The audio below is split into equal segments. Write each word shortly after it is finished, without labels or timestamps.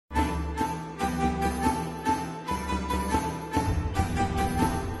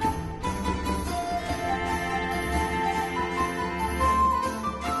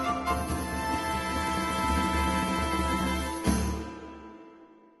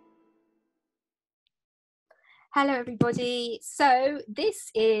Hello everybody. So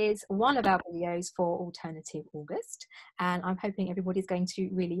this is one of our videos for Alternative August, and I'm hoping everybody's going to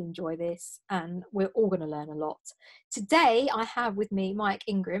really enjoy this and we're all going to learn a lot. Today I have with me Mike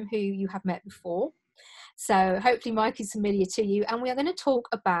Ingram, who you have met before. So hopefully Mike is familiar to you, and we are going to talk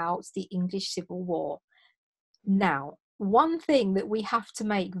about the English Civil War. Now, one thing that we have to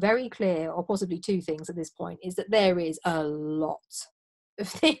make very clear, or possibly two things at this point, is that there is a lot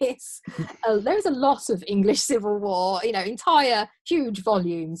of this. There's a lot of English Civil War, entire huge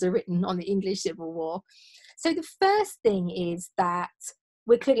volumes are written on the English Civil War. So the first thing is that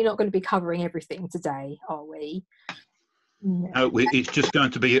we're clearly not going to be covering everything today, are we? No, it's just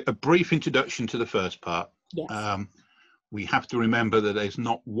going to be a brief introduction to the first part. Yes. We have to remember that there's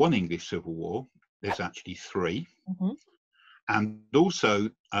not one English Civil War, there's actually three. Mm-hmm. And also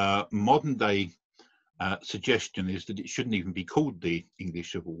modern day suggestion is that it shouldn't even be called the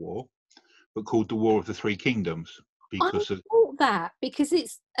English Civil War, but called the War of the Three Kingdoms. Because I thought that, because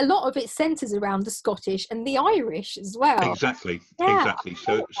it's a lot of it centres around the Scottish and the Irish as well. Exactly, yeah, exactly.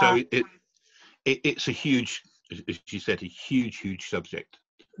 So it's a huge, as you said, a huge subject.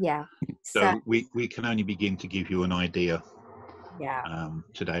 Yeah. So we can only begin to give you an idea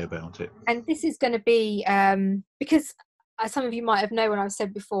today about it. And this is going to be because some of you might have known when I've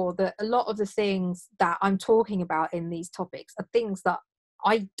said before that a lot of the things that I'm talking about in these topics are things that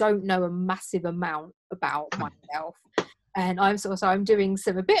I don't know a massive amount about myself. And I'm doing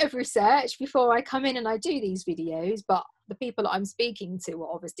a bit of research before I come in and I do these videos, but the people that I'm speaking to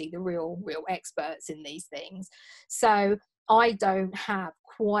are obviously the real experts in these things. So I don't have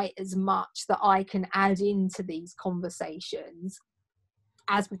quite as much that I can add into these conversations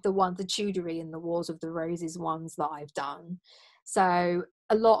as with the Tudory and the Wars of the Roses ones that I've done. So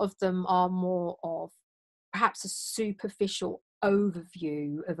a lot of them are more of perhaps a superficial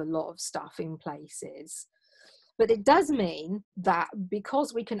overview of a lot of stuff in places. But it does mean that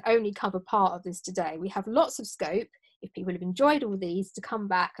because we can only cover part of this today, we have lots of scope, if people have enjoyed all these, to come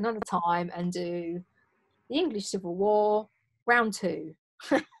back another time and do the English Civil War, round 2,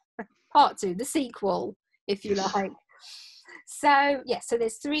 part 2, the sequel, if you like. So so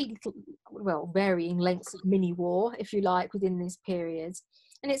there's three varying lengths of mini war, if you like, within this period.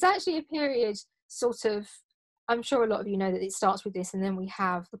 And it's actually a period I'm sure a lot of you know that it starts with this, and then we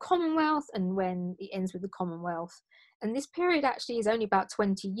have the Commonwealth, and when it ends with the Commonwealth. And this period actually is only about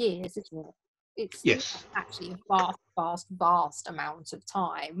 20 years, isn't it? It's actually a vast amount of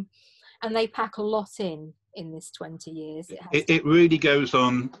time. And they pack a lot in this 20 years. It really goes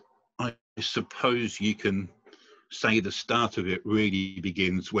on. I suppose you can say the start of it really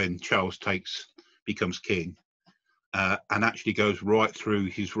begins when Charles becomes king, and actually goes right through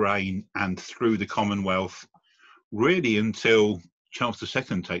his reign and through the Commonwealth, really until Charles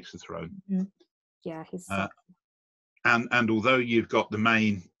II takes the throne. Mm-hmm. Yeah, and although you've got the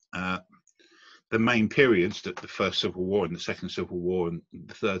main periods, that the First Civil War and the Second Civil War and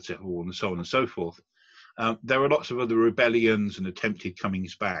the Third Civil War and so on and so forth, there are lots of other rebellions and attempted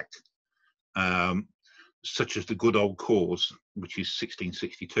comings back, such as the Good Old Cause, which is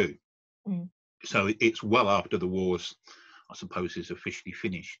 1662. So it's well after the wars, I suppose, is officially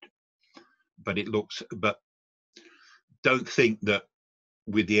finished. But don't think that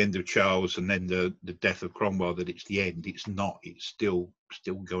with the end of Charles and then the death of Cromwell that it's the end. It's not. It's still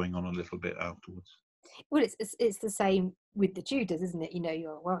going on a little bit afterwards. Well, it's the same with the Tudors, isn't it?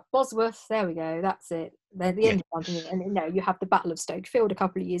 Bosworth, there we go, that's it. They're the end of something, and you have the Battle of Stoke-Field a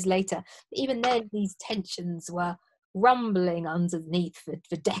couple of years later. But even then, these tensions were rumbling underneath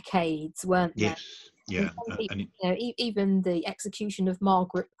for decades, weren't they? Yes, yeah. Even the execution of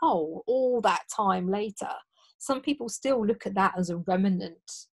Margaret Pole, all that time later, some people still look at that as a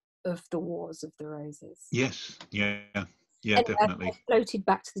remnant of the Wars of the Roses. Yes, yeah, anyway, definitely. I floated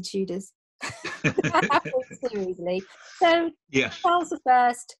back to the Tudors. Seriously. So Charles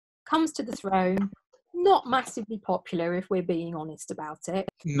I comes to the throne, not massively popular if we're being honest about it.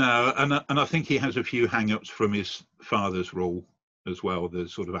 No, and I think he has a few hang-ups from his father's rule as well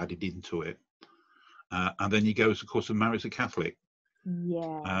that sort of added into it. And then he goes, of course, and marries a Catholic.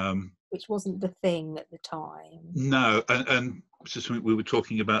 Yeah, which wasn't the thing at the time. No, and something we were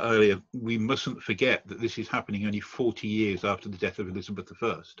talking about earlier, we mustn't forget that this is happening only 40 years after the death of Elizabeth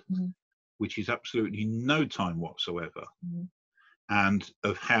I, which is absolutely no time whatsoever, and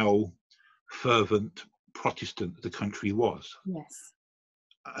of how fervent Protestant the country was. Yes.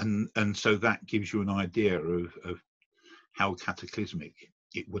 And so that gives you an idea of how cataclysmic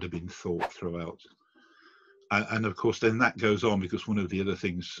it would have been thought throughout. And of course, then that goes on, because one of the other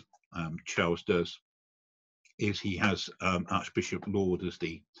things Charles does is he has Archbishop Laud as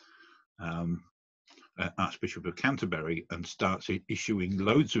the Archbishop of Canterbury, and starts issuing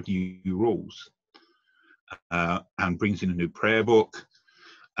loads of new rules, and brings in a new prayer book,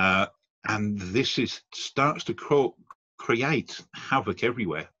 and this starts to create havoc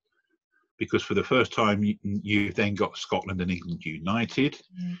everywhere, because for the first time you've then got Scotland and England united.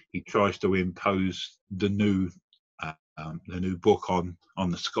 He tries to impose the new book on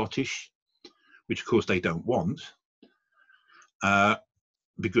the Scottish, which of course they don't want,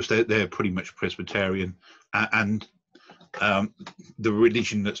 because they're pretty much Presbyterian, and the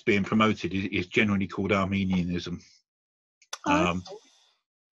religion that's being promoted is generally called Armenianism. And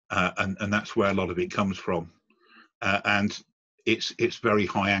that's where a lot of it comes from, and it's very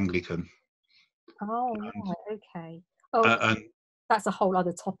high Anglican. Oh, right, okay. Oh, And that's a whole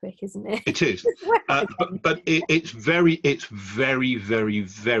other topic, isn't it? it is, but it's very, very,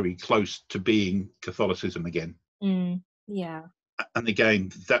 very close to being Catholicism again. Yeah. And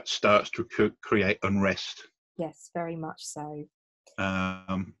again, that starts to create unrest. Yes, very much so.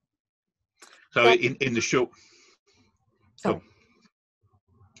 So in the short,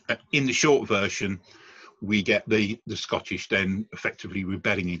 in the short version, we get the Scottish then effectively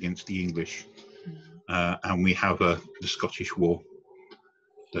rebelling against the English, and we have the Scottish War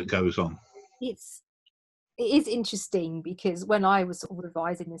that goes on. It is interesting, because when I was sort of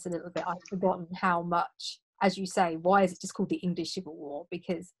revising this a little bit, I'd forgotten how much, as you say, why is it just called the English Civil War?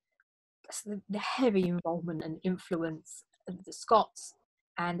 Because the heavy involvement and influence of the Scots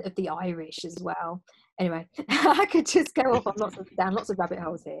and of the Irish as well. Anyway, I could just go off on down lots of rabbit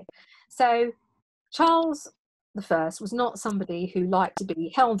holes here. So Charles I was not somebody who liked to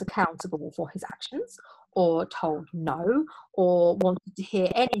be held accountable for his actions, or told no, or wanted to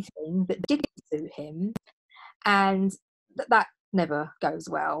hear anything that didn't suit him, and that never goes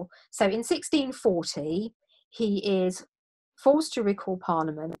well. So in 1640, he is forced to recall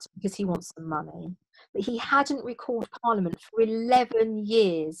Parliament because he wants some money, but he hadn't recalled Parliament for 11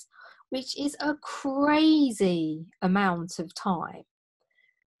 years, which is a crazy amount of time.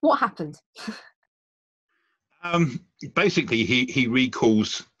 What happened? Basically, he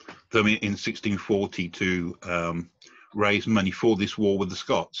recalls them in 1640 to raise money for this war with the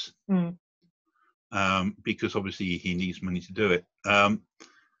Scots, because obviously he needs money to do it.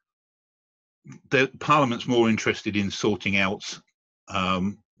 The Parliament's more interested in sorting out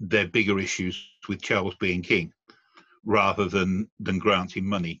their bigger issues with Charles being king, rather than granting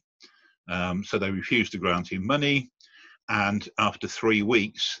money. So they refuse to grant him money, and after 3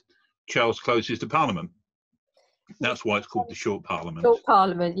 weeks, Charles closes the Parliament. That's why it's called the Short Parliament. Short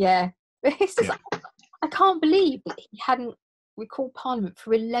Parliament, yeah. It's just, I can't believe that he hadn't recalled Parliament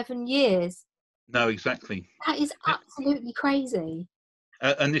for 11 years. No, exactly. That is absolutely crazy.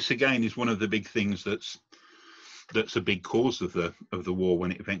 And this again is one of the big things that's a big cause of the war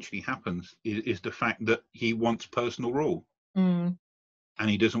when it eventually happens, is the fact that he wants personal rule, and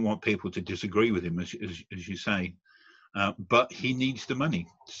he doesn't want people to disagree with him, as you say. But he needs the money,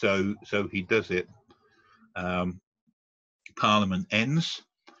 so he does it. Parliament ends,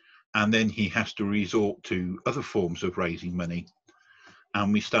 and then he has to resort to other forms of raising money,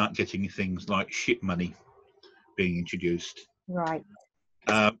 and we start getting things like ship money being introduced. Right.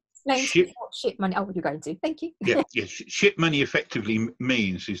 Ship money. Oh, you're going to. Thank you. Yeah. Ship money effectively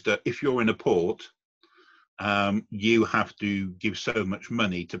means is that if you're in a port, you have to give so much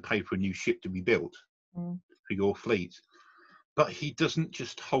money to pay for a new ship to be built for your fleet. But he doesn't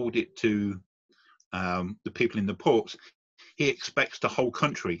just hold it to the people in the ports. He expects the whole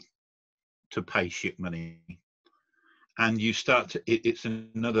country to pay ship money, and you start to, it's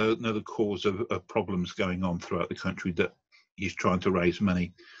another cause of problems going on throughout the country, that he's trying to raise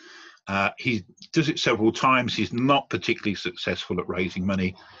money. He does it several times. He's not particularly successful at raising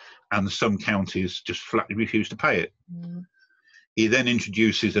money, and some counties just flatly refuse to pay it. He then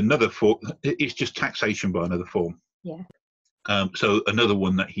introduces another form. It's just taxation by another form. Yeah. So another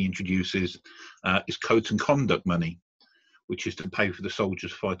one that he introduces is codes and conduct money, which is to pay for the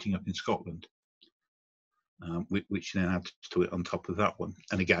soldiers fighting up in Scotland, which then adds to it on top of that one.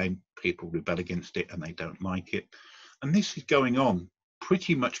 And again, people rebel against it and they don't like it. And this is going on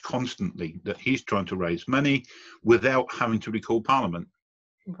pretty much constantly, that he's trying to raise money without having to recall Parliament.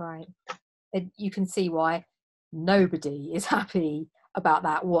 Right. And you can see why nobody is happy about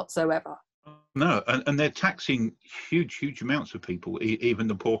that whatsoever. No, and they're taxing huge amounts of people, even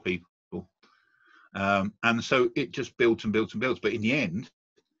the poor people. And so it just builds and builds and builds. But in the end,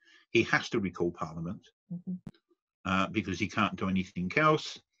 he has to recall Parliament because he can't do anything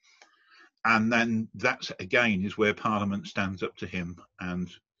else. And then that's, again, is where Parliament stands up to him, and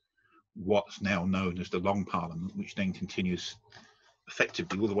what's now known as the Long Parliament, which then continues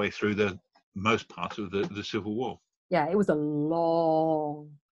effectively all the way through the most part of the Civil War. Yeah, it was a long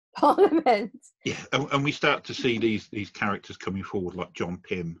Parliament. Yeah, and we start to see these characters coming forward, like John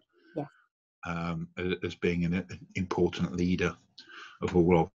Pym, Yeah. As being an important leader of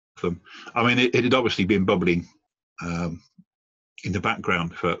all of them. I mean, it had obviously been bubbling in the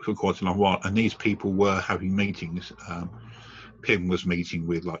background for quite a long while, and these people were having meetings. Pym was meeting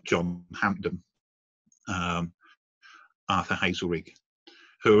with like John Hampden, Arthur Hazelrig,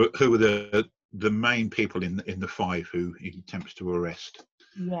 who were the main people in the five who he attempts to arrest.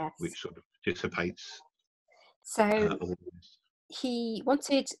 Yes. Which sort of dissipates. So he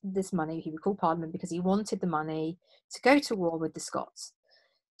wanted this money. He would call Parliament because he wanted the money to go to war with the Scots.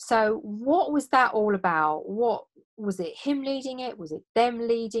 So what was that all about? What was it? Him leading it? Was it them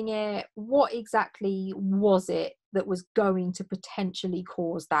leading it? What exactly was it that was going to potentially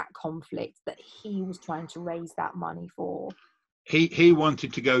cause that conflict that he was trying to raise that money for? He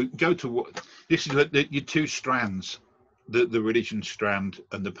wanted to go to what? This is your two strands, the religion strand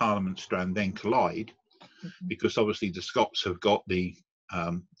and the Parliament strand, then collide, because obviously the Scots have got the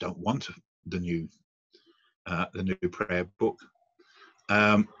don't want the new prayer book.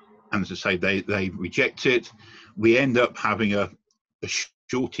 And as I say, they reject it. We end up having a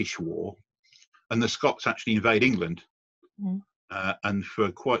shortish war, and the Scots actually invade England. And for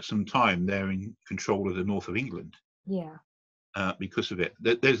quite some time, they're in control of the north of England. Yeah. Because of it.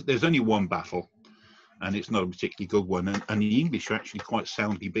 There's only one battle, and it's not a particularly good one. And the English are actually quite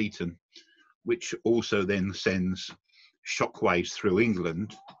soundly beaten, which also then sends shockwaves through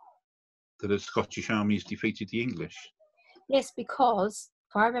England that the Scottish armies defeated the English. Yes, because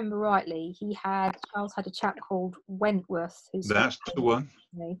if I remember rightly, Charles had a chap called Wentworth. That's the one.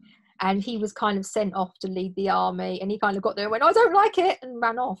 And he was kind of sent off to lead the army, and he kind of got there and went, I don't like it, and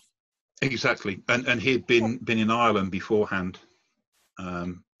ran off. Exactly. And he'd been in Ireland beforehand,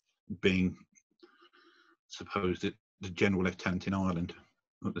 being supposed the general lieutenant in Ireland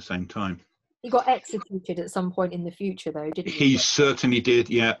at the same time. He got executed at some point in the future, though, didn't he? He certainly did,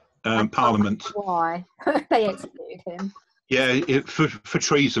 yeah. Parliament. Why? They executed him. Yeah, for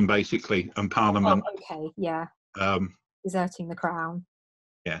treason, basically, and Parliament. Oh, okay, yeah. Deserting the crown.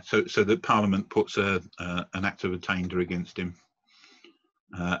 Yeah, so the Parliament puts an act of attainder against him,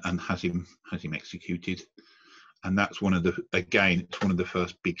 and has him executed, and that's one of the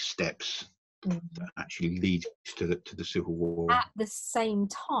first big steps that actually leads to the Civil War. At the same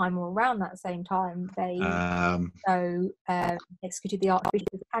time, or around that same time, they executed the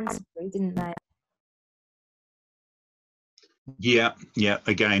Archbishop of Canterbury, didn't they? Yeah.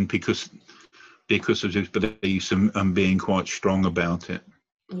 Again, because of his beliefs and being quite strong about it.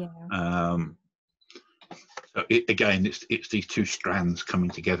 Yeah. So it's these two strands coming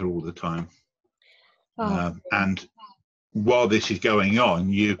together all the time. And while this is going on,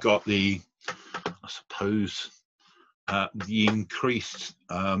 you've got the increased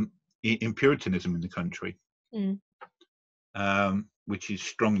in Puritanism in the country, which is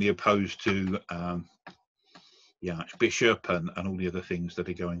strongly opposed to the Archbishop and all the other things that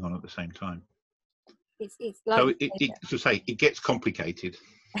are going on at the same time. It's like, so it gets complicated.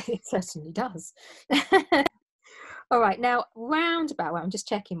 It certainly does. All right, now roundabout. I'm just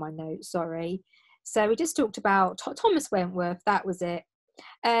checking my notes. Sorry. So we just talked about Thomas Wentworth. That was it.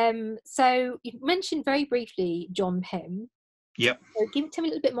 So you mentioned very briefly John Pym. Yep. So tell me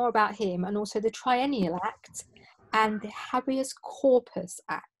a little bit more about him, and also the Triennial Act and the Habeas Corpus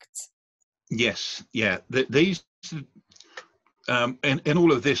Act. Yes. Yeah. These. And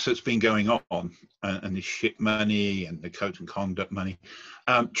all of this that's been going on, and the ship money and the code and conduct money,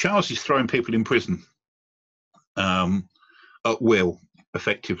 Charles is throwing people in prison at will,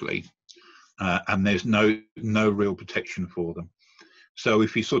 effectively, and there's no real protection for them. So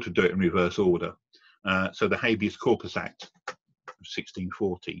if you sort of do it in reverse order, so the Habeas Corpus Act of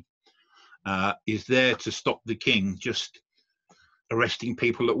 1640 is there to stop the king just arresting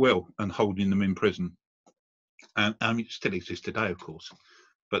people at will and holding them in prison. And it still exists today, of course,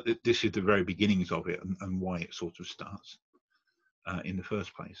 but this is the very beginnings of it and why it sort of starts in the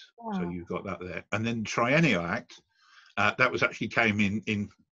first place. Wow. So you've got that there. And then the Triennial Act, that was actually came in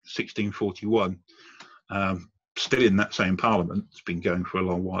 1641, still in that same Parliament. It's been going for a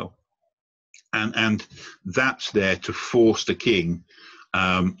long while. And that's there to force the king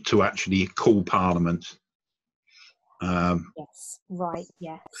to actually call Parliament. Yes, right,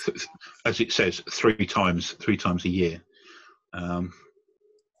 yes. As it says, three times a year,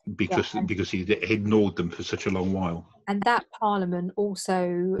 because he ignored them for such a long while. And that Parliament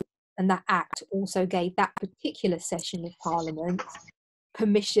also, and that Act also gave that particular session of Parliament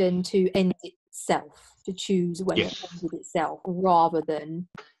permission to end itself, to choose when it ended itself, rather than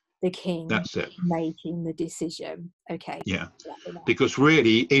the king That's it. making the decision. Okay. Yeah, because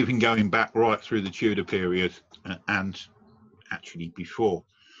really, even going back right through the Tudor period and actually before,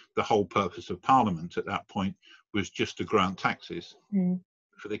 the whole purpose of Parliament at that point was just to grant taxes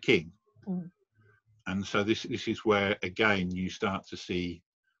for the king. And so this is where, again, you start to see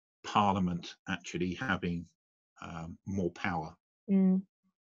Parliament actually having more power. Yeah.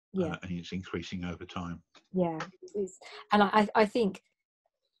 And it's increasing over time. Yeah. And I think,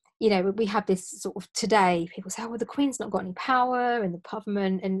 you know, we have this sort of today, people say, oh, well, the Queen's not got any power in the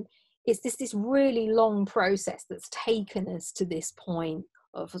government. And it's this really long process that's taken us to this point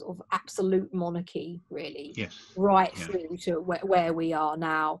of absolute monarchy, really. Yes. Right through to where we are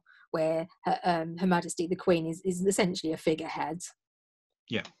now, where Her Majesty the Queen is essentially a figurehead.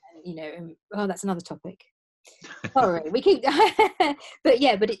 Yeah. You know, oh, that's another topic. Sorry, we keep but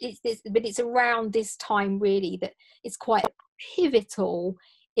it's around this time really that it's quite pivotal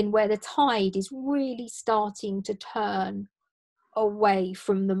in where the tide is really starting to turn away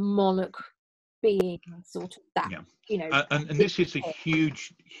from the monarch being sort of that, you know. And this is a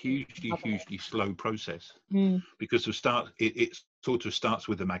hugely slow process because it sort of starts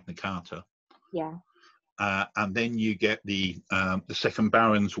with the Magna Carta. Yeah. And then you get the Second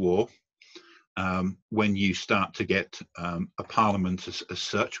Barons' War, when you start to get a parliament as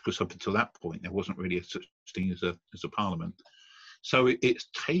such, because up until that point there wasn't really a such thing as a parliament. So it's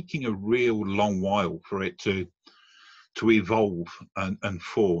taking a real long while for it to evolve and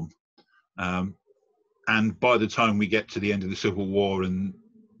form. And by the time we get to the end of the Civil War and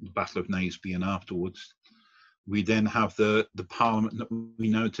the Battle of Naseby and afterwards, we then have the parliament that we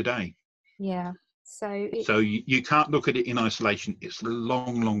know today. Yeah. So you can't look at it in isolation. It's a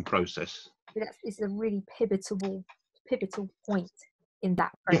long process. It's a really pivotal point in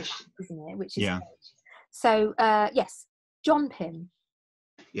that process, isn't it? Which is so. Yes, John Pym.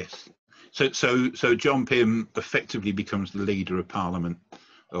 Yes. So John Pym effectively becomes the leader of Parliament,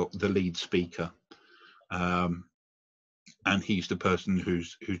 or the lead speaker, and he's the person who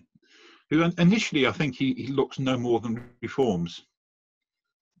initially, I think he looks no more than reforms.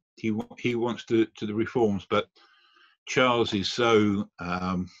 He wants to the reforms, but Charles is so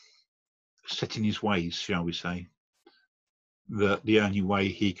set in his ways, shall we say, that the only way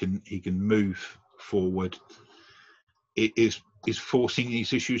he can move forward is forcing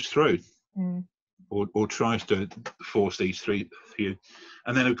these issues through, or tries to force these through.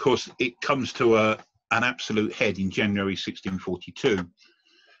 And then, of course, it comes to an absolute head in January 1642,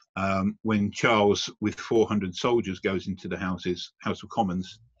 when Charles, with 400 soldiers, goes into the House of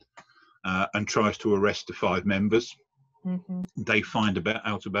Commons and tries to arrest the 5 members. They find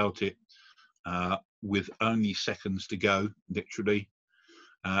out about it with only seconds to go, literally,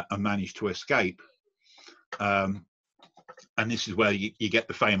 and manage to escape. And this is where you get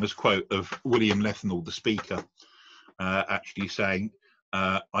the famous quote of William Lethnall, the Speaker, actually saying,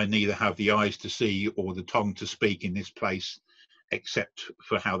 I neither have the eyes to see or the tongue to speak in this place, except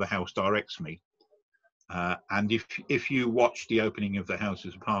for how the House directs me. And if you watch the opening of the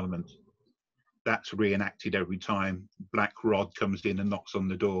Houses of Parliament, that's reenacted every time Black Rod comes in and knocks on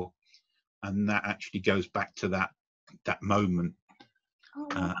the door. And that actually goes back to that moment.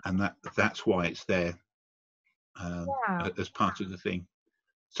 And that's why it's there. As part of the thing.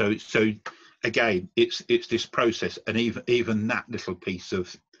 So again, it's this process, and even that little piece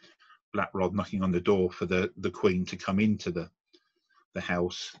of Black Rod knocking on the door for the Queen to come into the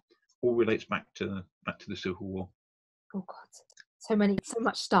house all relates back to the Civil War. Oh God, so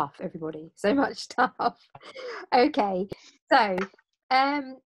much stuff, everybody, so much stuff. Okay, so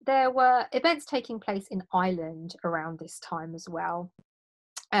there were events taking place in Ireland around this time as well.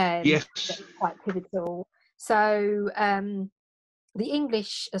 Yes, quite pivotal. So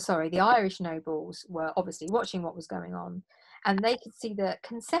the Irish nobles were obviously watching what was going on, and they could see that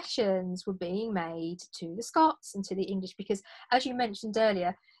concessions were being made to the Scots and to the English, because, as you mentioned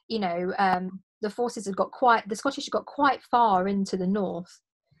earlier, you know, the Scottish had got quite far into the north.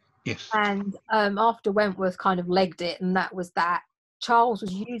 Yes. And after Wentworth kind of legged it, and that was that, Charles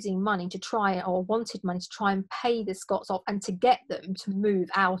was using money to wanted money to try and pay the Scots off and to get them to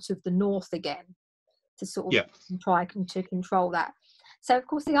move out of the north again, to sort of try to control that. So, of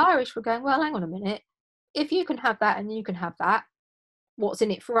course, the Irish were going, well, hang on a minute. If you can have that and you can have that, what's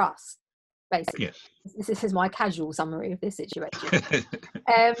in it for us? Basically, this is my casual summary of this situation.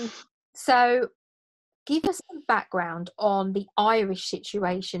 So, give us some background on the Irish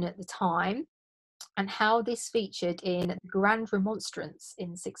situation at the time and how this featured in the Grand Remonstrance in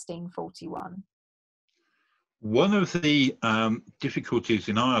 1641. One of the difficulties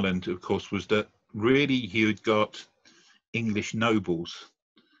in Ireland, of course, was that really you'd got English nobles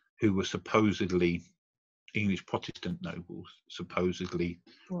who were supposedly English Protestant nobles, supposedly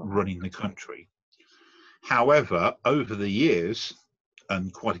running the country. However, over the years,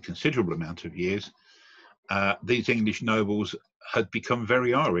 and quite a considerable amount of years, these English nobles had become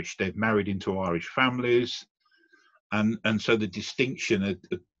very Irish. They'd married into Irish families, and so the distinction had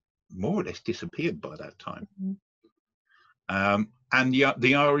more or less disappeared by that time. And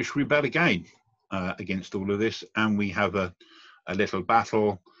the Irish rebel again against all of this, and we have a little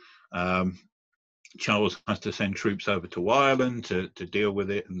battle. Charles has to send troops over to Ireland to deal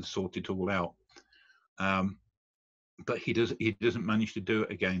with it and sort it all out. But he doesn't manage to do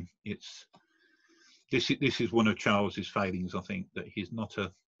it again. This is one of Charles's failings, I think, that he's not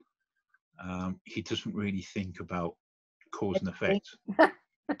he doesn't really think about cause and effect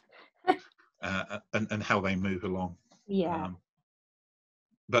and how they move along.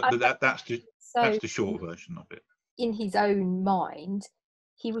 But that's the short version of it. In his own mind,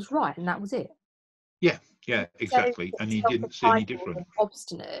 he was right, and that was it. Yeah, exactly. So and he didn't see any different.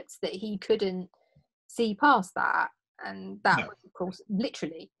 Obstinate that he couldn't see past that, and that was, of course,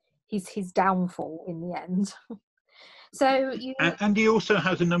 literally his downfall in the end. So and he also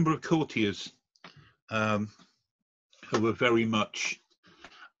has a number of courtiers who were very much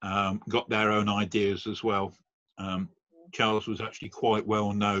got their own ideas as well. Charles was actually quite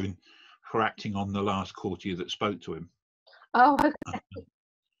well known for acting on the last courtier that spoke to him. Oh, okay.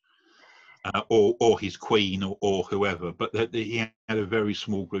 Or his queen or whoever, but he had a very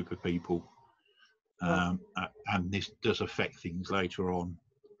small group of people, and this does affect things later on,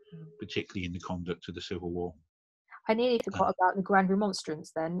 particularly in the conduct of the Civil War. I nearly forgot about the Grand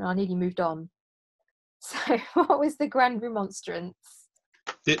Remonstrance then. I nearly moved on. So what was the Grand Remonstrance?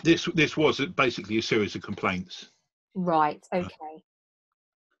 This was basically a series of complaints. Right, okay.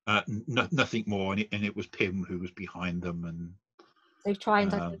 Nothing more, and it was Pym who was behind them. And they're trying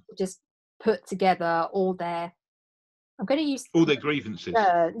to just put together all their, I'm going to use all their grievances.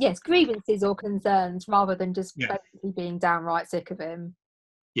 Yes, grievances or concerns, rather than just basically being downright sick of him.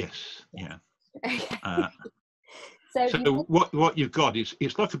 Yes, yeah. Okay. So what you've got is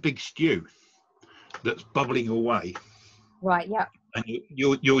it's like a big stew that's bubbling away. Right. Yeah. And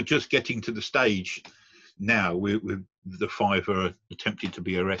you're just getting to the stage now with the five are attempting to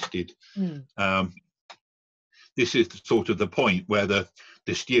be arrested. This is sort of the point where the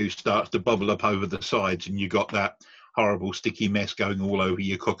stew starts to bubble up over the sides, and you got that horrible sticky mess going all over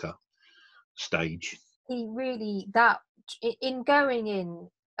your cooker stage. He really, that in going in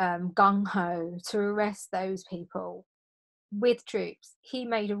gung-ho to arrest those people with troops, he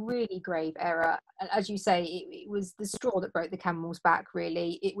made a really grave error. And as you say, it was the straw that broke the camel's back,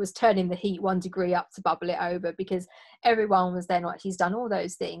 really. It was turning the heat 1 degree up to bubble it over, because everyone was then like, he's done all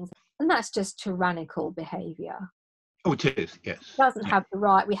those things, and that's just tyrannical behaviour. Oh, it is, yes. He doesn't have the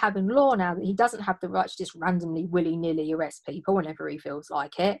right, we have in law now that he doesn't have the right to just randomly willy-nilly arrest people whenever he feels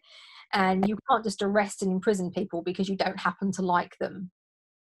like it. And you can't just arrest and imprison people because you don't happen to like them.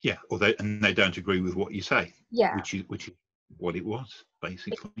 Yeah, or they don't agree with what you say. Yeah. Which is what it was,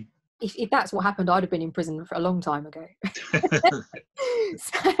 basically. If that's what happened, I'd have been in prison for a long time ago.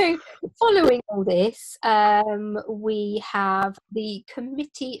 So, following all this, we have the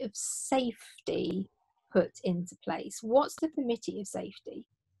Committee of Safety put into place. What's the Committee of Safety?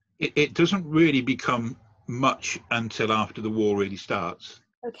 It doesn't really become much until after the war really starts.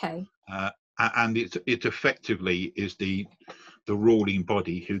 Okay. And it effectively is the ruling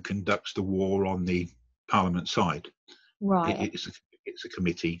body who conducts the war on the Parliament side. Right. It's a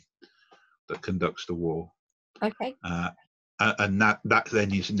committee that conducts the war. Okay. And that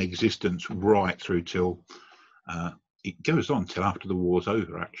then is in existence right through till it goes on till after the war's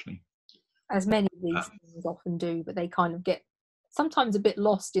over, actually. As many of these things often do, but they kind of get sometimes a bit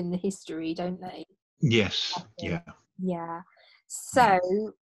lost in the history, don't they? Yes. Yeah. Yeah. So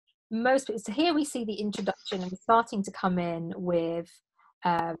most people. So here we see the introduction, and we're starting to come in with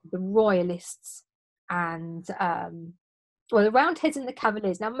the Royalists and the Roundheads and the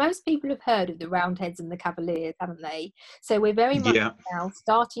Cavaliers. Now, most people have heard of the Roundheads and the Cavaliers, haven't they? So we're very much now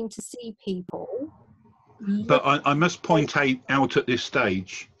starting to see people. But I must point out at this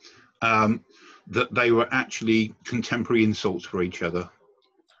stage that they were actually contemporary insults for each other.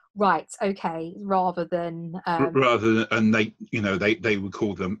 Right. Okay. Rather than and they would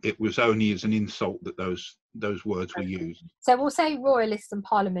call them. It was only as an insult that those words were used. So we'll say Royalists and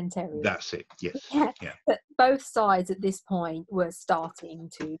Parliamentarians. That's it. Yes. Yeah. But both sides at this point were starting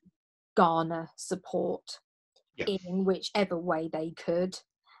to garner support in whichever way they could,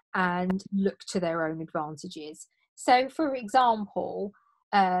 and look to their own advantages. So, for example,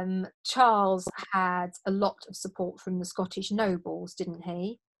 Charles had a lot of support from the Scottish nobles, didn't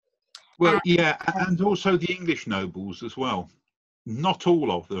he? Well, yeah, and also the English nobles as well. Not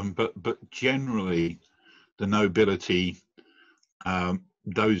all of them, but generally the nobility,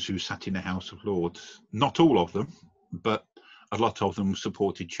 those who sat in the House of Lords. Not all of them, but a lot of them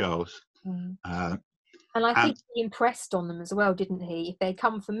supported Charles. Mm. Uh, And I and think he impressed on them as well, didn't he? If they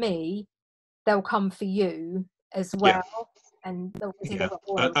come for me, they'll come for you as well. yeah, And obviously yeah, they've got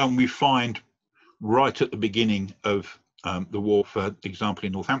oil. and we find right at the beginning of the war, for example,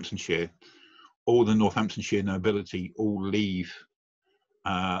 in Northamptonshire, all the Northamptonshire nobility all leave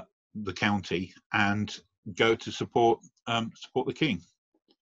the county and go to support the king.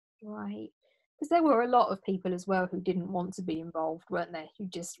 Right. Because there were a lot of people as well who didn't want to be involved, weren't there? Who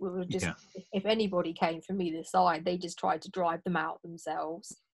just were just, Yeah, if anybody came from either side, they just tried to drive them out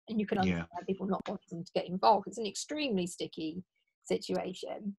themselves. And you can yeah. understand people not wanting to get involved. It's an extremely sticky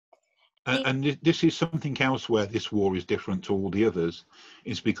situation. And this is something else where this war is different to all the others,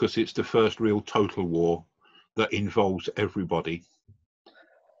 is because it's the first real total war that involves everybody.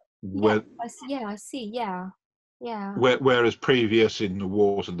 Yeah, I see. Yeah. Whereas previous in the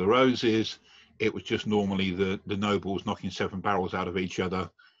Wars of the Roses, it was just normally the nobles knocking 7 barrels out of each other,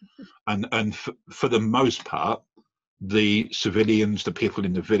 and for the most part, the civilians, the people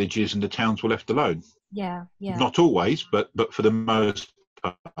in the villages and the towns were left alone. Yeah. Not always, but for the most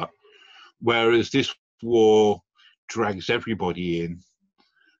part. Whereas this war drags everybody in,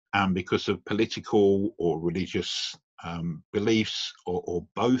 and because of political or religious beliefs or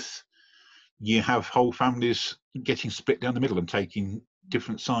both, you have whole families getting split down the middle and taking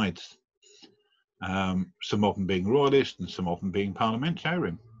different sides. Some of them being royalist and some of them being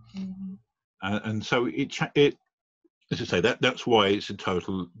parliamentarian. Mm-hmm. And so it, as I say, that's why it's a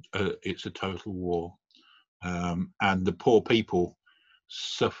total war, and the poor people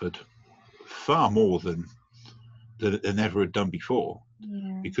suffered far more than ever had done before,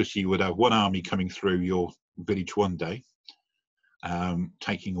 because you would have one army coming through your village one day,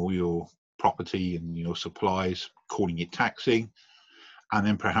 taking all your property and your supplies, calling it taxing, and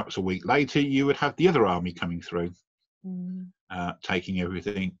then perhaps a week later you would have the other army coming through, taking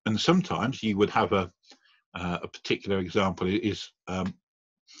everything. And sometimes you would have a particular example is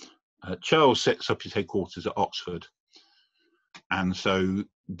Charles sets up his headquarters at Oxford, and so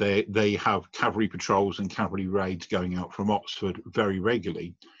they have cavalry patrols and cavalry raids going out from Oxford very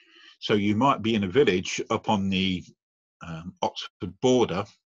regularly. So you might be in a village up on the Oxford border,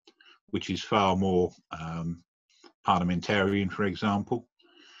 which is far more parliamentarian, for example.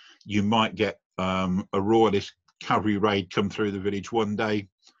 You might get a royalist cavalry raid come through the village one day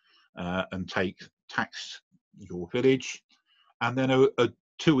and tax your village, and then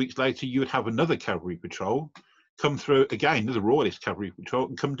 2 weeks later you would have another cavalry patrol come through again, another royalist cavalry patrol,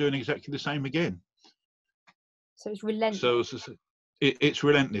 and come doing exactly the same again. So it's relentless. So it's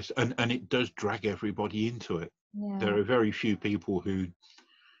relentless, and it does drag everybody into it. Yeah. There are very few people who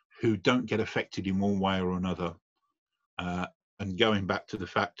don't get affected in one way or another. And going back to the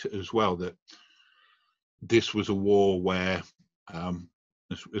fact as well that this was a war where,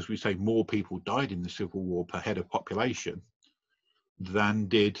 as we say, more people died in the Civil War per head of population than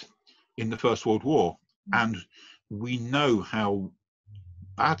did in the First World War. And we know how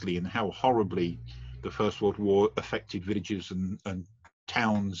badly and how horribly the First World War affected villages and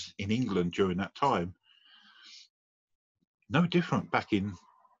towns in England during that time. No different back in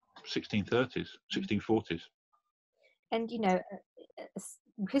 1630s, 1640s. And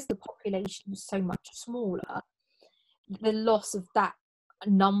because the population was so much smaller, the loss of that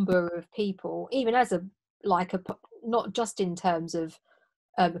number of people, even as not just in terms of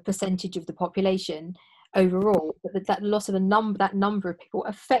a percentage of the population overall, but that loss of that number of people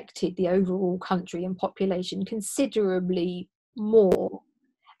affected the overall country and population considerably more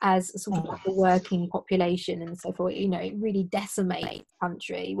as sort of like a working population and so forth. It really decimates the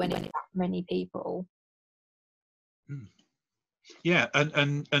country when it's that many people. Yeah,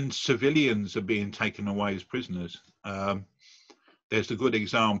 and civilians are being taken away as prisoners. There's a good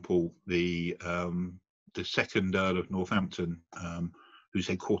example, the second Earl of Northampton, whose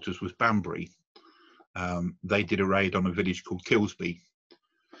headquarters was Banbury. They did a raid on a village called Kilsby.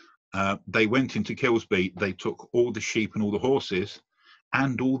 They went into Kilsby, they took all the sheep and all the horses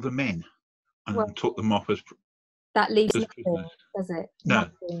and all the men and took them off as that leaves as nothing, prisoners. does it? No.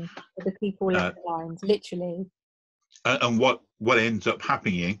 Nothing for the people left behind, literally. And what ends up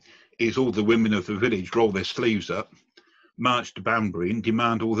happening is all the women of the village roll their sleeves up, march to Banbury and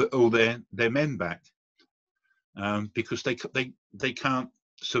demand all their men back, because they can't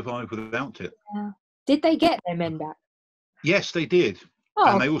survive without it. Yeah. Did they get their men back? Yes, they did.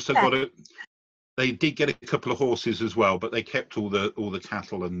 Oh, and they also they did get a couple of horses as well, but they kept all the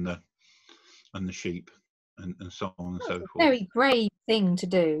cattle and and the sheep, and so on and so That's a forth. very brave thing to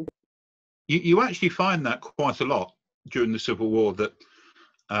do. You actually find that quite a lot during the Civil War, that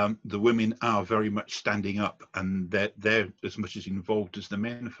the women are very much standing up, and they're as much as involved as the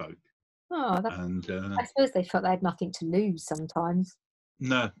menfolk. Oh, And I suppose they felt they had nothing to lose sometimes.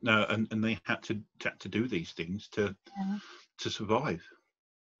 no, and they had to do these things to survive.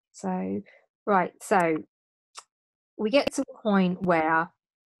 So, right, so we get to the point where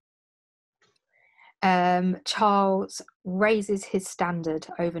Charles raises his standard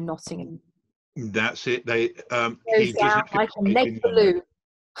over Nottingham. That's it. Goes He down doesn't feel like a safe neg in London. balloon.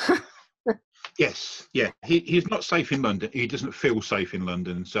 Yes, yeah. He's not safe in London. He doesn't feel safe in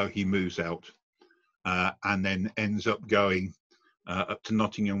London, so he moves out, and then ends up going up to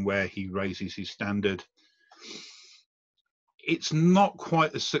Nottingham, where he raises his standard. It's not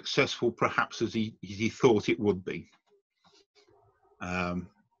quite as successful, perhaps, as he thought it would be,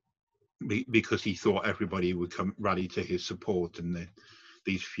 because he thought everybody would come rally to his support, and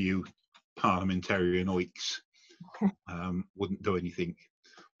these few parliamentarian oiks wouldn't do anything.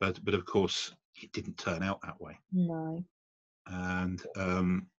 But of course, it didn't turn out that way. No. And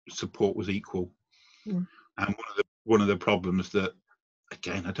support was equal. Mm. And one of the problems that,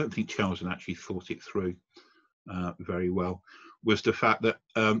 again, I don't think Charles had actually thought it through very well, was the fact that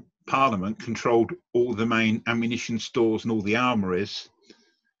Parliament controlled all the main ammunition stores and all the armories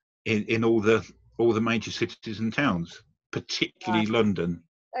in all the major cities and towns, particularly London.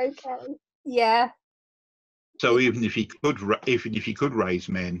 Okay. Yeah. So even if he could raise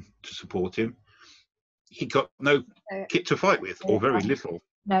men to support him, he got no kit to fight with, or very little.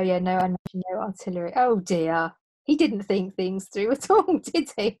 No artillery. Oh dear. He didn't think things through at all, did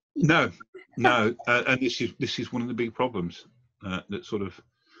he? No. And this is one of the big problems that sort of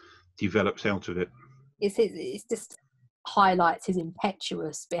develops out of it. It's just highlights his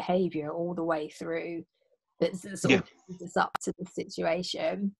impetuous behaviour all the way through. That sort of leads us up to the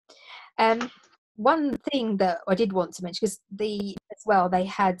situation. One thing that I did want to mention, because they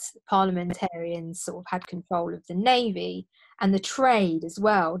had parliamentarians sort of had control of the navy and the trade as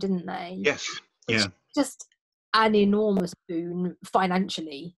well, didn't they? Yes. Yeah. Just an enormous boon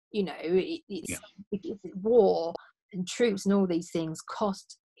financially. You know, it's war and troops and all these things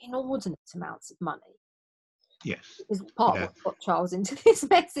cost inordinate amounts of money. Yes. Is part of what got Charles into this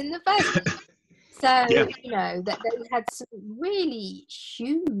mess in the first place. So, you know, that they had some really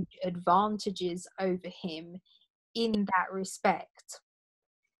huge advantages over him in that respect.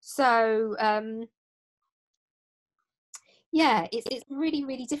 So, it's a really,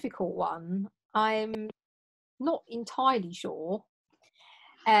 really difficult one. I'm not entirely sure.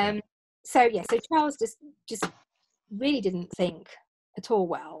 So Charles just really didn't think at all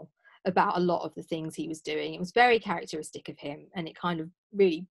well about a lot of the things he was doing. It was very characteristic of him, and it kind of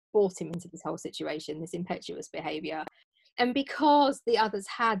really brought him into this whole situation, this impetuous behaviour. And because the others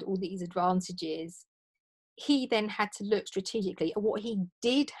had all these advantages, he then had to look strategically at what he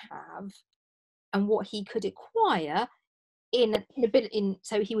did have and what he could acquire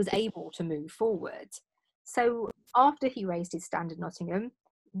so he was able to move forward. So after he raised his standard, Nottingham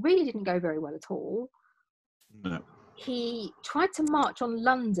really didn't go very well at all. No. He tried to march on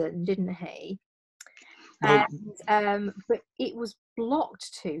London, didn't he? Well, but it was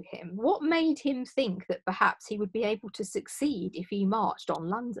blocked to him. What made him think that perhaps he would be able to succeed if he marched on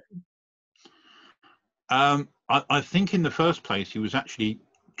London? I think in the first place he was actually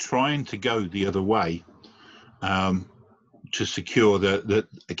trying to go the other way, to secure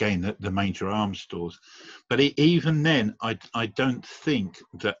the major arms stores. But even then, I don't think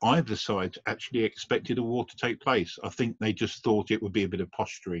that either side actually expected a war to take place. I think they just thought it would be a bit of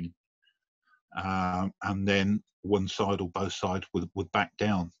posturing, and then one side or both sides would back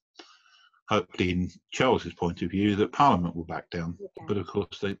down. Hopefully, in Charles's point of view, that Parliament will back down. Yeah. But of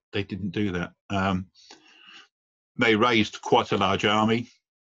course, they didn't do that. They raised quite a large army,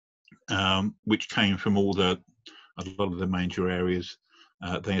 which came from a lot of the major areas.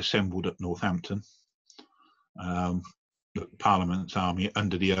 They assembled at Northampton, the Parliament's army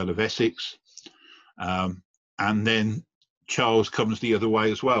under the Earl of Essex, and then Charles comes the other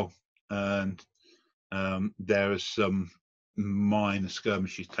way as well, and there are some minor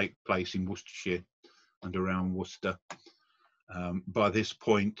skirmishes take place in Worcestershire and around Worcester. By this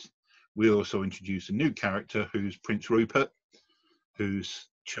point, we also introduce a new character who's Prince Rupert, who's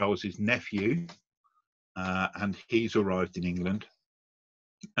Charles's nephew. And he's arrived in England,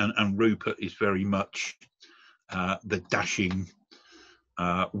 and Rupert is very much the dashing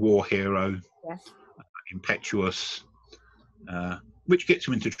war hero, impetuous, which gets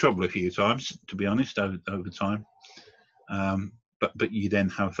him into trouble a few times, to be honest, over time. But you then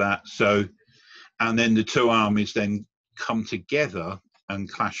have that. So and then the two armies then come together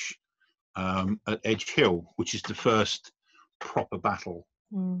and clash at Edge Hill, which is the first proper battle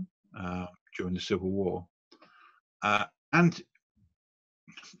during the Civil War. And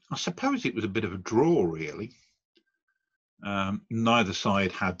I suppose it was a bit of a draw, really. Neither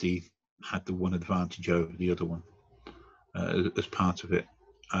side had the one advantage over the other one as part of it.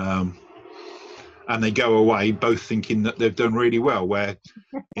 And they go away both thinking that they've done really well, where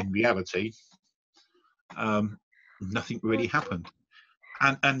in reality, nothing really happened.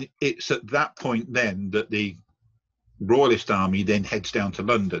 And it's at that point then that the Royalist army then heads down to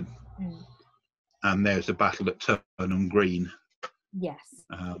London, and there's a battle at Turnham Green. Yes.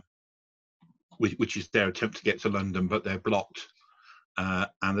 Which is their attempt to get to London, but they're blocked.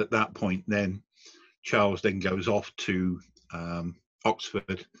 And at that point, then Charles then goes off to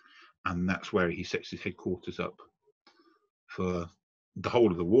Oxford, and that's where he sets his headquarters up for the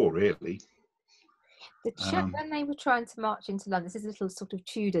whole of the war, really. When they were trying to march into London, this is a little sort of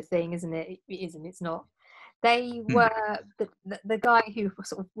Tudor thing, isn't it? It isn't. It's not. They were the guy who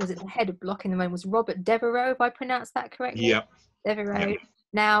sort of was at the head of blocking them in was Robert Devereux, if I pronounced that correctly. Yeah. Devereux. Yep.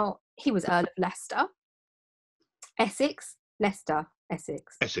 Now he was Earl of Leicester, Essex, Leicester,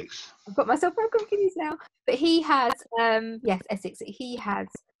 Essex. Essex. I've got myself very confused now. But he has, Essex. He has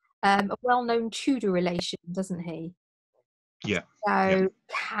a well-known Tudor relation, doesn't he? Yeah. So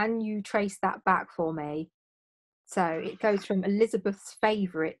can you trace that back for me? So it goes from Elizabeth's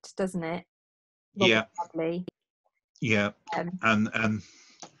favourite, doesn't it? Robert Dudley. Yeah. And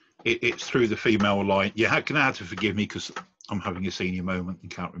it's through the female line. Yeah, how can I have to forgive me because I'm having a senior moment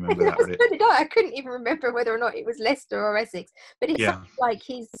and can't remember that bit. I couldn't even remember whether or not it was Leicester or Essex, but it's like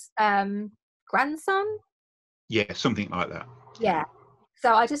his grandson. Yeah, something like that. Yeah.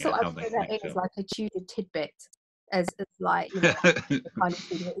 So I just thought I'd throw that in as like a Tudor tidbit, as like, you know, the kind of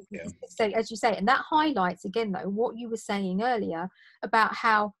thing. So as you say, and that highlights again though what you were saying earlier about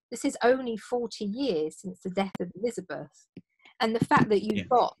how this is only 40 years since the death of Elizabeth. And the fact that you've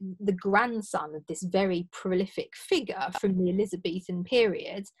got the grandson of this very prolific figure from the Elizabethan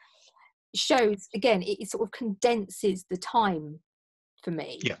period shows, again, it sort of condenses the time for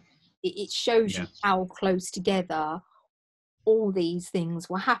me. Yeah. It shows you how close together all these things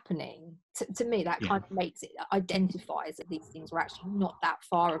were happening. To me, that kind of makes it, identifies that these things were actually not that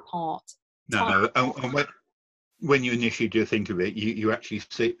far apart. No. And when you initially do think of it, you actually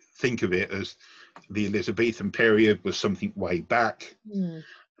think of it as the Elizabethan period was something way back, and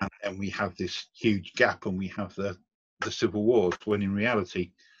then we have this huge gap, and we have the civil wars. When in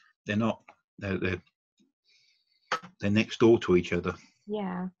reality, they're not. They're next door to each other.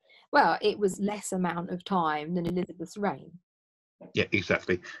 Yeah. Well, it was less amount of time than Elizabeth's reign. Yeah,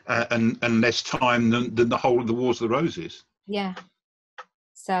 exactly, and less time than the whole of the Wars of the Roses. Yeah.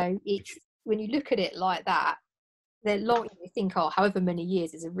 So it's when you look at it like that. They're long. You think, however many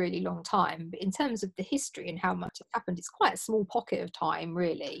years is a really long time, but in terms of the history and how much has happened, it's quite a small pocket of time,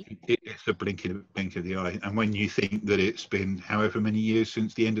 really. It's a blink of the eye. And when you think that it's been however many years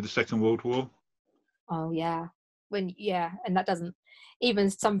since the end of the Second World War. Oh yeah, and that doesn't. Even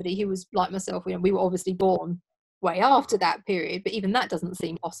somebody who was like myself, we were obviously born way after that period, but even that doesn't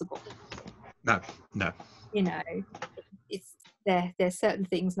seem possible. No. You know, it's there's certain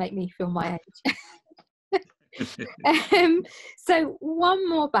things make me feel my age. So one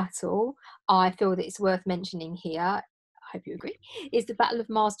more battle I feel that it's worth mentioning here, I hope you agree, is the Battle of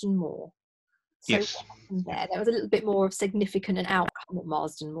Marsden Moor. So yes. There was a little bit more of significant an outcome at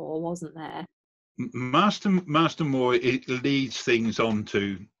Marsden Moor, wasn't there? Marsden Moor, it leads things on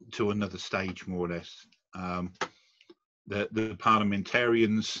to another stage, more or less. The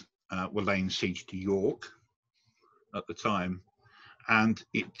parliamentarians were laying siege to York at the time, and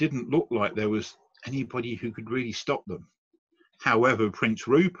it didn't look like there was anybody who could really stop them. However, Prince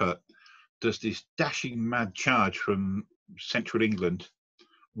Rupert does this dashing mad charge from central England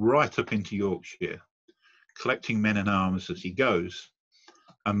right up into Yorkshire, collecting men and arms as he goes,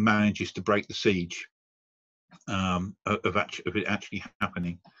 and manages to break the siege of it actually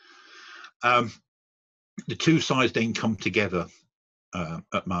happening. The two sides then come together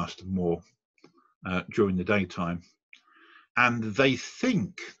at Marsden Moor during the daytime, and they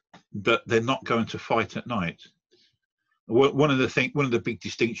think that they're not going to fight at night. One of the big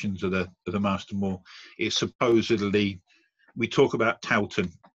distinctions of the Marsden Moor is supposedly, we talk about Towton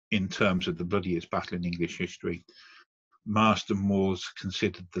in terms of the bloodiest battle in English history. Marsden Moor's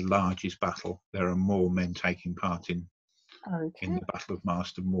considered the largest battle. There are more men taking part in the Battle of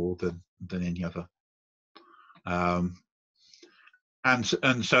Marsden Moor than any other. And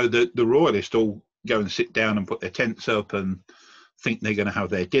so the Royalists all go and sit down and put their tents up and think they're going to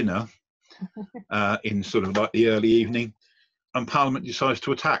have their dinner, in sort of like the early evening, and Parliament decides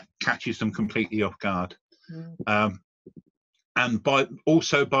to attack, catches them completely off guard. And by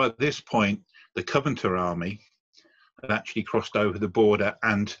this point, the Covenanter army had actually crossed over the border,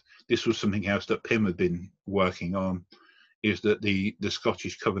 and this was something else that Pym had been working on, is that the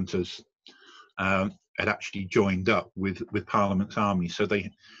Scottish Covenanters had actually joined up with Parliament's army. So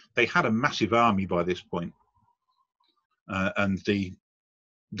they had a massive army by this point. And the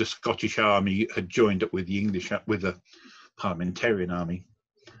Scottish army had joined up with the English, with the Parliamentarian army.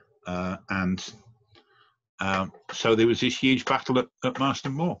 So there was this huge battle at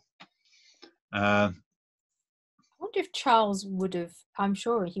Marston Moor. I wonder if Charles would have, I'm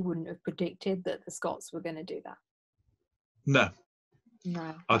sure he wouldn't have predicted that the Scots were going to do that. No.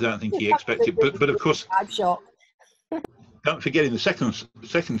 No. I don't think he expected, but of course, shock. Don't forget, in the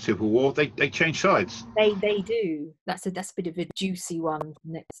second Civil War, they changed sides. They do. That's a bit of a juicy one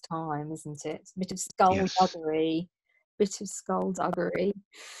next time, isn't it? It's a bit of skullduggery.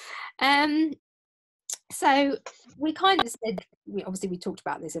 So we kind of said, we talked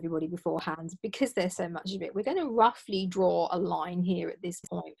about this, everybody, beforehand, because there's so much of it. We're going to roughly draw a line here at this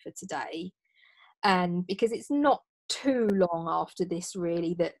point for today, and because it's not too long after this,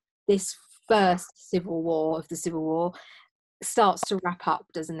 really, that this first Civil War of the Civil War starts to wrap up,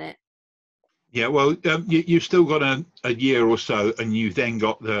 doesn't it? Yeah, well, you've still got a year or so, and you've then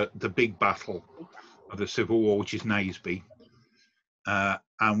got the big battle of the Civil War, which is Naseby,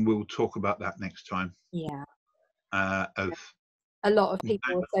 and we'll talk about that next time. Yeah. A lot of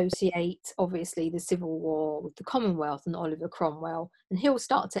people associate, obviously, the Civil War with the Commonwealth and Oliver Cromwell, and he'll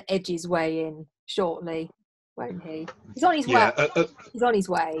start to edge his way in shortly, won't he? He's on his way. He's on his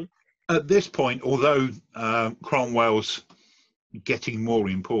way. At this point, although Cromwell's getting more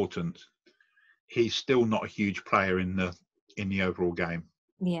important, he's still not a huge player in the overall game.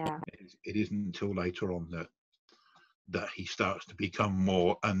 Yeah. It isn't until later on that he starts to become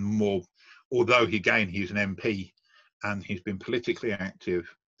more and more. Although he's an MP and he's been politically active,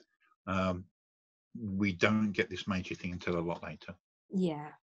 we don't get this major thing until a lot later. Yeah.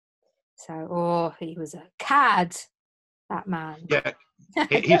 So, he was a cad, that man. Yeah,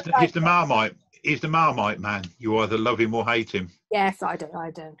 he's the Marmite. He's the Marmite man. You either love him or hate him. Yes, I don't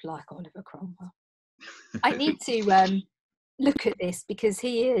like Oliver Cromwell. I need to look at this because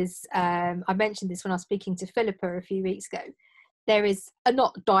he is. I mentioned this when I was speaking to Philippa a few weeks ago. There is a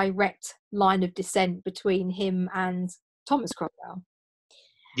not direct line of descent between him and Thomas Cromwell.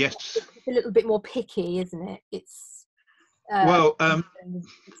 Yes, it's a little bit more picky, isn't it? It's a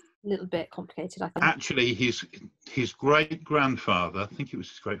little bit complicated, I think. Actually, his great grandfather, I think it was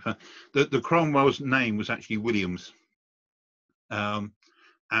his great father, the Cromwell's name was actually Williams, and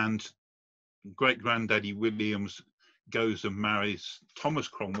great granddaddy Williams goes and marries Thomas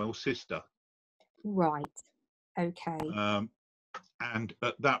Cromwell's sister. Right. Okay. And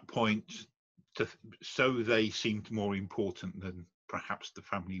at that point, so they seemed more important than perhaps the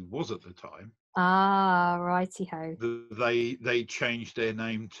family was at the time. Ah, righty ho. They changed their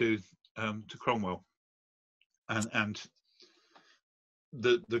name to Cromwell, and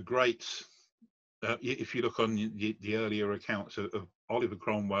the great. If you look on the earlier accounts of Oliver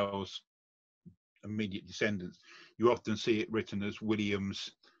Cromwell's immediate descendants, you often see it written as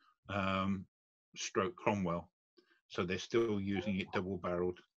Williams stroke Cromwell. So they're still using it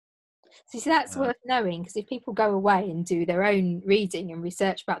double-barreled. So that's worth knowing, because if people go away and do their own reading and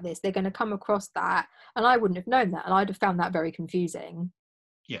research about this, they're going to come across that, and I wouldn't have known that, and I'd have found that very confusing.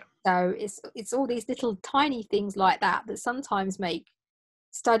 Yeah. So it's all these little tiny things like that sometimes make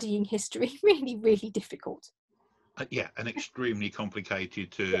studying history really, really difficult. And extremely complicated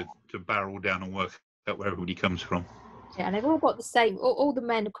to barrel down and work out where everybody comes from. Yeah, and they've all got the same. All the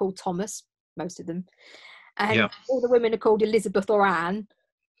men are called Thomas, most of them, and all the women are called Elizabeth or Anne,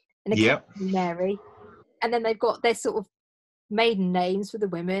 and Mary, and then they've got their sort of maiden names for the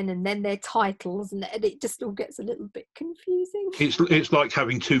women, and then their titles, and it just all gets a little bit confusing. It's like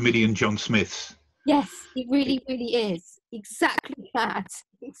having 2 million John Smiths. Yes, it really, really is. Exactly that.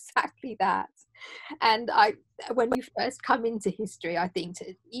 And when you first come into history, I think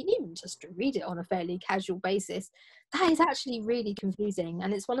even just to read it on a fairly casual basis, that is actually really confusing,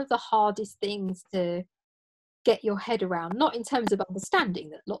 and it's one of the hardest things to get your head around, not in terms of understanding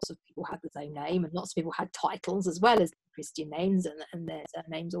that lots of people had the same name and lots of people had titles as well as Christian names and their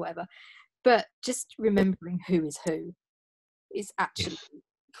names or whatever, but just remembering who is who is actually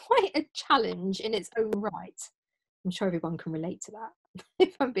quite a challenge in its own right. I'm sure everyone can relate to that,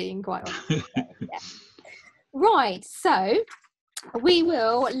 if I'm being quite honest. Yeah. Right, so we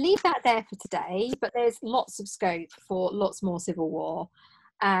will leave that there for today, but there's lots of scope for lots more Civil War.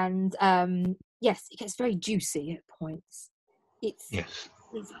 And yes, it gets very juicy at points. Yes.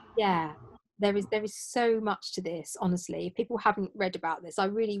 It's yeah. There is so much to this, honestly. If people haven't read about this, I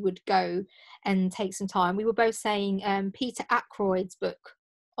really would go and take some time. We were both saying Peter Ackroyd's book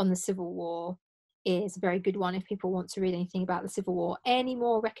on the Civil War is a very good one if people want to read anything about the Civil War. Any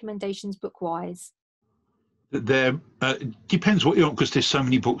more recommendations book-wise? There depends what you want, because there's so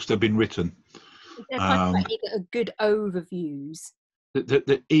many books that have been written. They're kind of like either good overviews.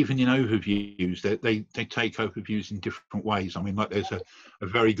 That even in overviews, they take overviews in different ways. I mean, like there's a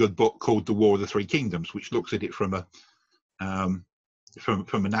very good book called The War of the Three Kingdoms, which looks at it from a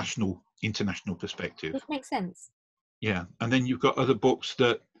national, international perspective. Which makes sense. Yeah, and then you've got other books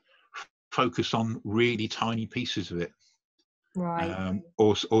that focus on really tiny pieces of it, right?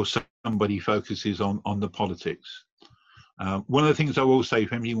 Or somebody focuses on the politics. One of the things I will say,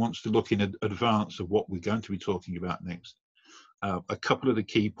 if anybody wants to look in advance of what we're going to be talking about next, a couple of the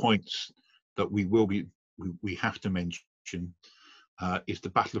key points that we have to mention is the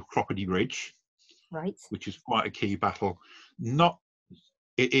Battle of Croppedy Ridge, right? Which is quite a key battle.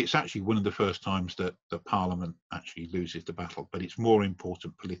 It's actually one of the first times that the Parliament actually loses the battle, but it's more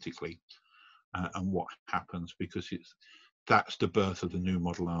important politically and what happens, because that's the birth of the new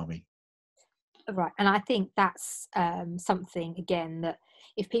model army. Right, and I think that's something again that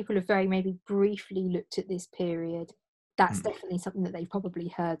if people have very maybe briefly looked at this period, that's definitely something that they've probably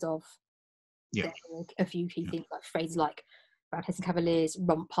heard of. Yeah. There are a few key things like phrases like Roundheads and Cavaliers,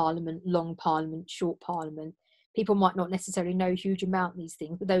 Rump Parliament, Long Parliament, Short Parliament. People might not necessarily know a huge amount of these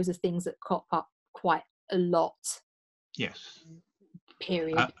things, but those are things that crop up quite a lot. Yes.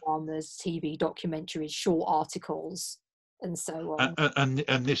 Period dramas, TV documentaries, short articles, and so on.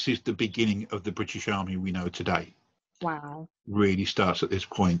 And this is the beginning of the British Army we know today. Wow. Really starts at this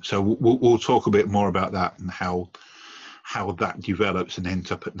point. So we'll talk a bit more about that and how that develops and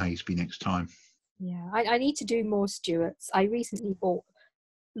ends up at Naseby next time. Yeah, I need to do more Stuarts. I recently bought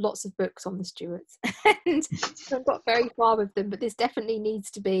lots of books on the Stuarts and I've got very far with them, but this definitely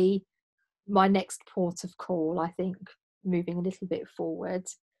needs to be my next port of call, I think, moving a little bit forward.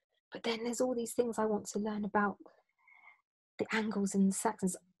 But then there's all these things I want to learn about the Angles and the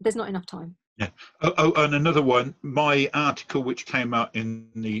Saxons. There's not enough time. Yeah. Oh, and another one, my article which came out in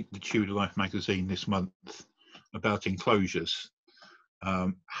the Tudor Life magazine this month about enclosures,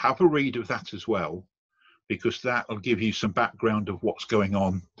 have a read of that as well, because that will give you some background of what's going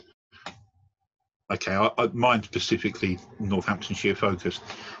on. Okay, mine specifically Northamptonshire focused,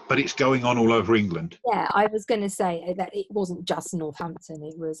 but it's going on all over England. Yeah, I was going to say that it wasn't just Northampton.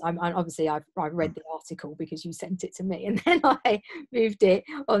 It was. Obviously I read the article because you sent it to me, and then I moved it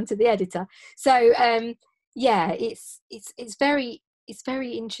onto the editor. So yeah, it's very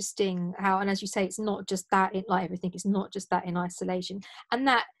interesting how, and as you say, it's not just that. Like everything, it's not just that in isolation, and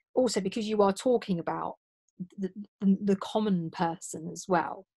that also because you are talking about the common person as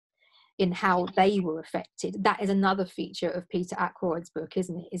well, in how they were affected. That is another feature of Peter Ackroyd's book,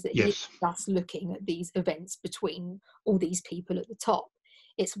 isn't it? Is that he is just looking at these events between all these people at the top.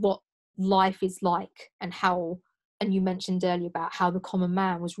 It's what life is like and how, and you mentioned earlier about how the common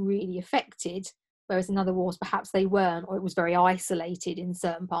man was really affected, whereas in other wars perhaps they weren't, or it was very isolated in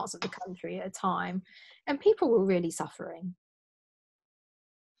certain parts of the country at a time, and people were really suffering.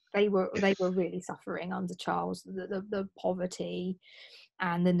 They were really suffering under Charles, the poverty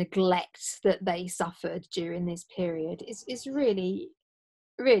and the neglect that they suffered during this period is really,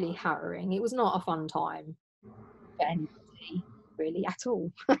 really harrowing. It was not a fun time for anybody, really, at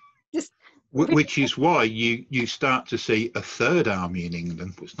all. Which is why you start to see a third army in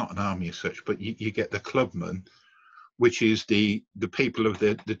England. It's not an army as such, but you get the clubmen, which is the people of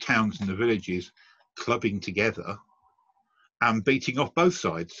the towns and the villages clubbing together and beating off both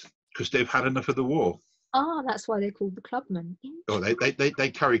sides because they've had enough of the war. Ah, that's why they're called the clubmen. Oh, they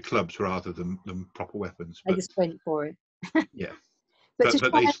carry clubs rather than proper weapons. They just went for it. Yeah. But to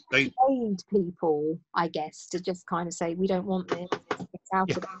try and persuade people, I guess, to just kind of say, we don't want this, get out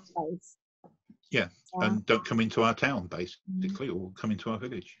of that place. Yeah, and don't come into our town, basically, or come into our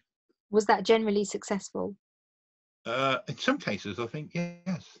village. Was that generally successful? In some cases, I think,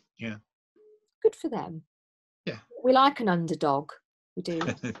 yes. Yeah. Good for them. Yeah. We like an underdog. We do.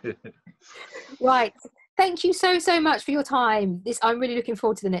 Right. Thank you so much for your time. I'm really looking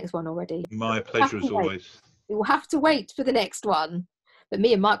forward to the next one already. My pleasure as always. We will have to wait for the next one, but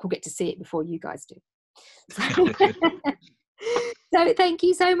me and Mike will get to see it before you guys do. So thank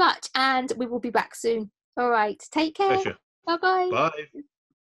you so much, and we will be back soon. All right, take care. Pleasure. Bye-bye. Bye.